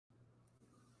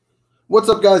What's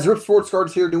up, guys? Rip Sports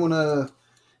Cards here doing a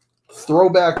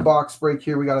throwback box break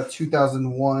here. We got a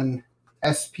 2001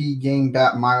 SP Game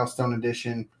Bat Milestone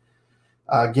Edition.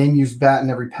 Game used bat in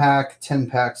every pack, 10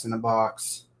 packs in a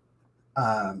box.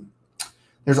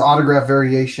 There's autograph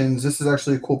variations. This is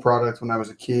actually a cool product. When I was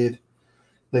a kid,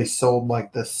 they sold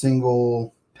like the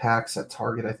single packs at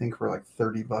Target, I think, for like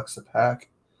 $30 a pack.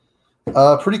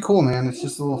 Pretty cool, man. It's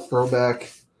just a little throwback.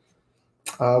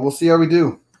 We'll see how we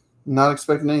do. Not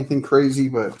expecting anything crazy,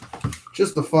 but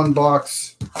just a fun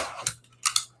box.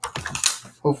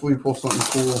 Hopefully we pull something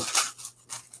cool.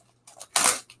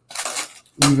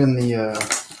 Even the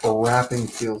wrapping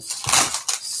feels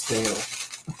stale.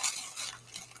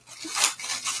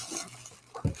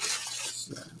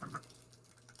 So,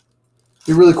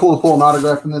 be really cool to pull an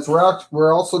autograph from this.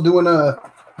 We're also doing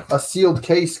a sealed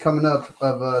case coming up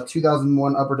of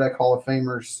 2001 Upper Deck Hall of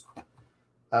Famers.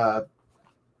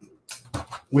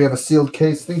 We have a sealed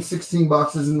case. I think 16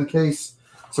 boxes in the case.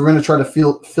 So we're going to try to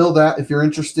fill that. If you're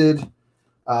interested,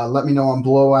 let me know on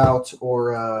Blowout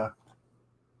or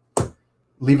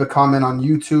leave a comment on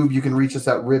YouTube. You can reach us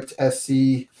at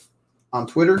RippedSC on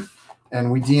Twitter,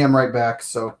 and we DM right back.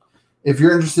 So if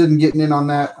you're interested in getting in on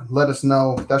that, let us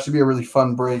know. That should be a really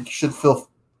fun break. Should fill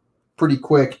pretty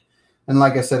quick. And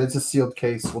like I said, it's a sealed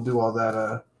case. We'll do all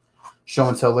that show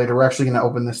and tell later. We're actually going to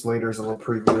open this later as a little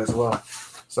preview as well.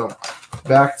 So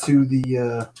back to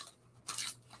the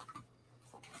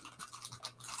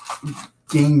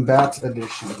Game Bat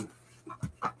Edition.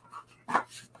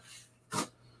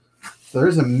 So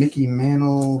there's a Mickey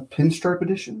Mantle Pinstripe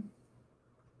Edition.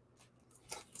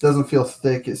 Doesn't feel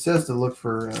thick. It says to look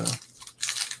for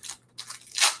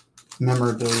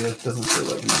memorabilia. It doesn't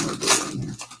feel like memorabilia in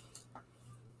here.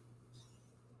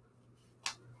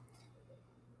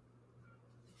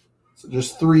 So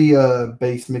just 3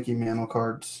 base Mickey Mantle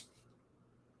cards.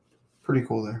 Pretty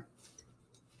cool there.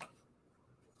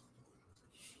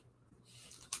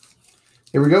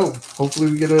 Here we go.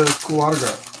 Hopefully we get a cool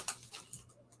autograph.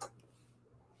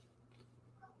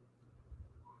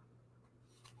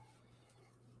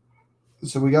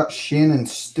 So we got Shannon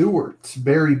Stewart,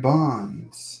 Barry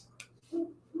Bonds,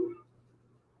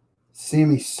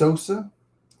 Sammy Sosa,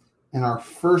 and our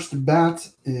first bat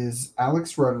is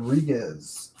Alex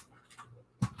Rodriguez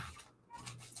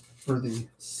for the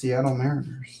Seattle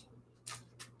Mariners.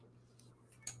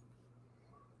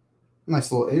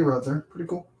 Nice little A-Rod there. Pretty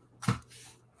cool.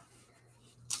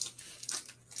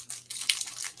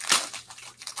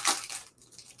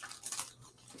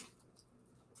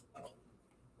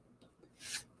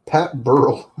 Pat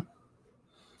Burrell.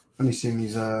 Let me see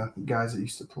these guys that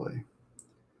used to play.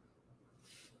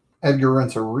 Edgar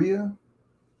Renteria,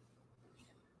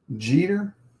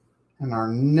 Jeter, and our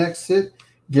next hit,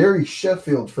 Gary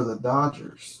Sheffield for the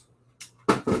Dodgers.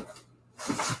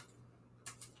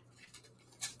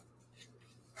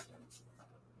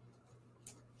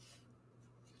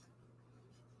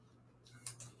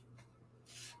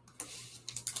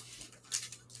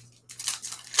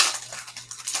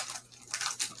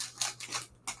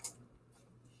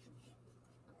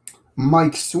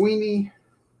 Mike Sweeney.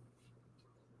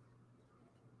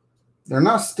 They're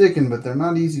not sticking, but they're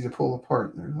not easy to pull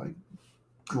apart. They're like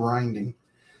grinding.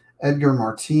 Edgar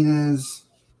Martinez,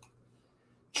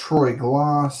 Troy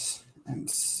Gloss, and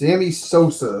Sammy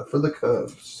Sosa for the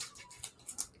Cubs.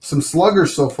 Some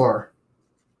sluggers so far.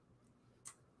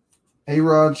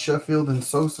 A-Rod, Sheffield, and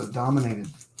Sosa dominated.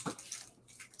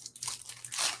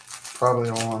 Probably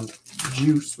all on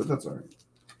juice, but that's all right.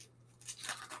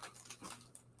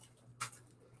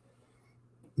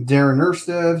 Darren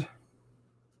Erstad,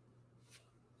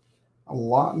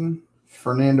 Lawton,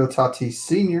 Fernando Tatis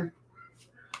Sr.,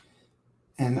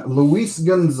 and Luis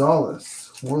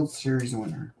Gonzalez, World Series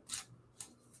winner.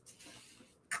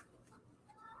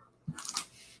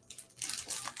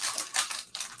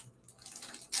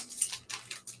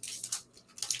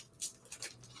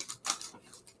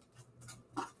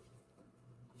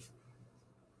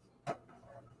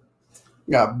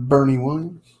 Got Bernie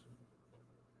Williams.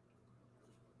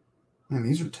 Man,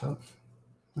 these are tough.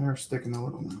 They're sticking a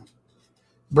little now.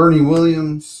 Bernie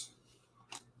Williams,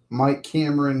 Mike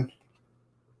Cameron,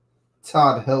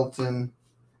 Todd Helton,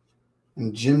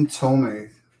 and Jim Thome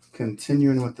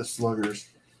continuing with the sluggers.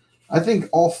 I think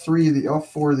all 4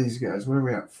 of these guys, what are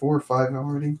we at, 4 or 5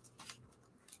 already?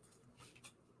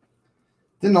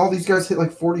 Didn't all these guys hit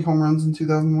like 40 home runs in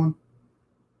 2001?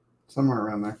 Somewhere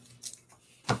around there.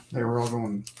 They were all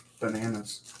going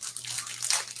bananas.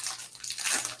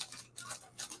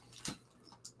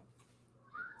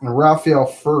 Rafael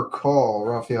Furcal,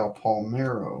 Rafael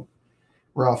Palmeiro,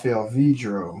 Rafael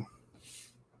Vidro,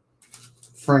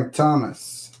 Frank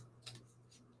Thomas,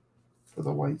 for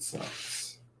the White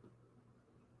Sox.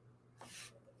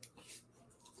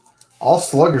 All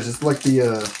sluggers. It's like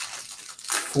the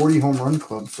 40 home run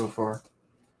club so far.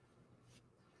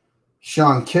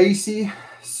 Sean Casey,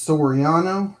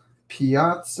 Soriano,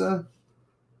 Piazza,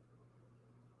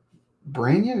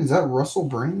 Branyan. Is that Russell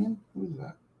Branyan? Who is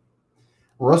that?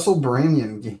 Russell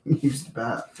Branyan game used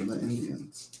bat for the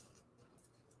Indians.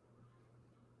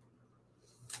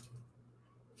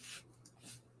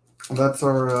 That's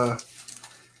our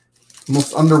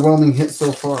most underwhelming hit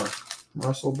so far.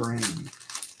 Russell Branyan.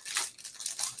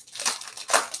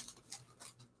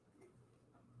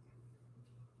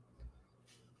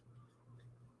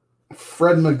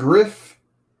 Fred McGriff.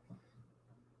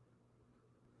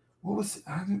 What was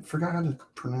I forgot how to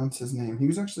pronounce his name. He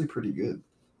was actually pretty good.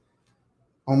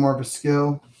 Omar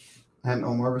Vizquel and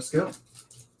Omar Vizquel.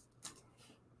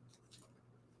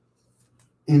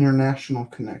 International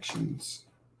connections.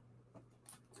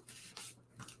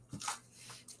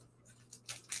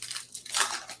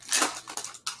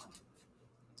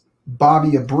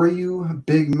 Bobby Abreu,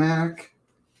 Big Mac,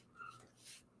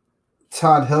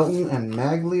 Todd Helton, and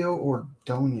Maglio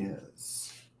Ordonez.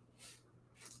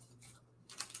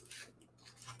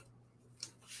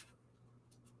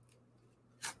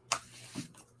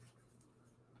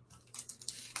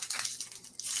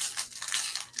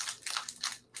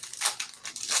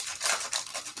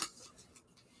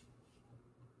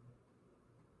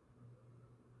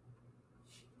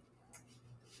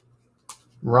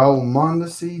 Raul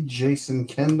Mondesi, Jason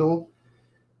Kendall,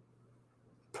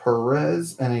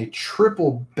 Perez, and a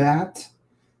triple bat,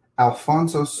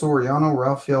 Alfonso Soriano,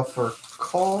 Rafael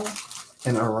Furcal,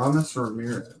 and Aramis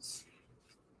Ramirez.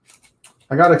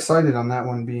 I got excited on that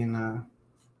one being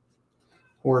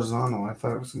horizontal. I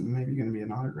thought it was maybe going to be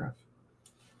an autograph.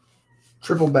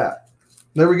 Triple bat.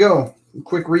 There we go.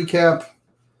 Quick recap.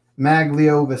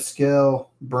 Maglio, Vizquel,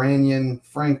 Branyan,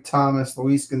 Frank Thomas,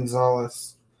 Luis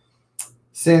Gonzalez,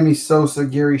 Sammy Sosa,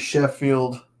 Gary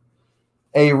Sheffield,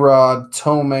 A-Rod,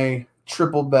 Tomei,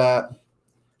 triple bat.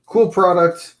 Cool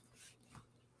product.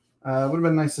 Would have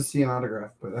been nice to see an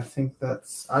autograph, but I think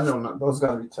that's, I don't know. Those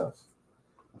got to be tough.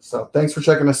 So thanks for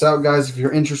checking us out, guys. If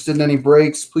you're interested in any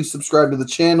breaks, please subscribe to the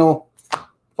channel.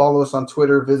 Follow us on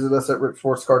Twitter. Visit us at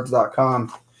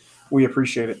ripforcecards.com. We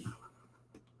appreciate it.